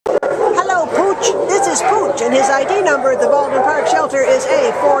Pooch. This is Pooch, and his ID number at the Baldwin Park shelter is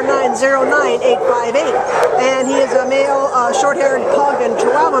A4909858. And he is a male short-haired pug and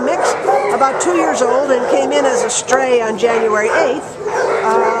Chihuahua mix, about 2 years old, and came in as a stray on January 8th.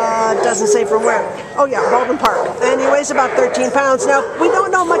 Doesn't say from where. Oh yeah, Baldwin Park. And he weighs about 13 pounds. Now, we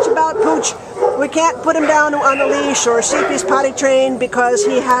don't know much about Pooch. We can't put him down on a leash or see if he's potty trained because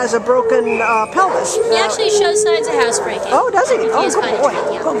he has a broken pelvis. He actually shows signs of housebreaking. Oh, does he? Oh, good boy.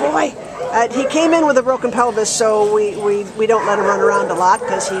 Yeah. Good boy. He came in with a broken pelvis, so we don't let him run around a lot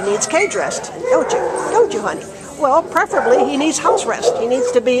because he needs cage rest. Don't you? Don't you, honey? Well, preferably he needs house rest. He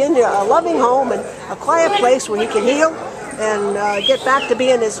needs to be in a loving home and a quiet place where he can heal and get back to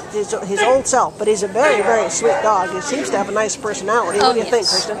being his old self. But he's a very, very sweet dog. He seems to have a nice personality. What do you think,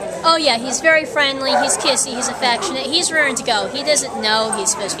 Kristen? Oh, yeah, he's very friendly, he's kissy, he's affectionate, he's raring to go. He doesn't know he's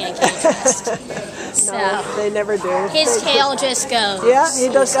supposed to be in cage rest. No, they never do. His tail just goes. Yeah, he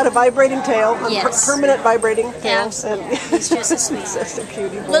does got a vibrating tail, Yes. Permanent vibrating tail. Absolutely. And He's just a sweetie. He's just a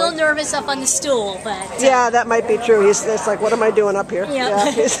cutie boy. A little nervous up on the stool, but... Yeah, that might be true. It's like, what am I doing up here? Yep.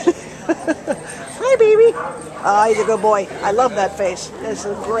 Yeah. Hi, baby. He's a good boy. I love that face. It's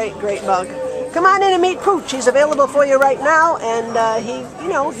a great, great bug. Come on in and meet Pooch. He's available for you right now, and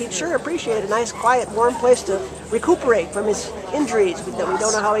he'd sure appreciate a nice, quiet, warm place to recuperate from his injuries. We don't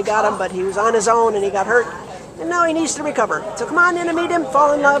know how he got them, but he was on his own and he got hurt, and now he needs to recover. So come on in and meet him,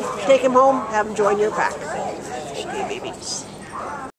 fall in love, take him home, have him join your pack.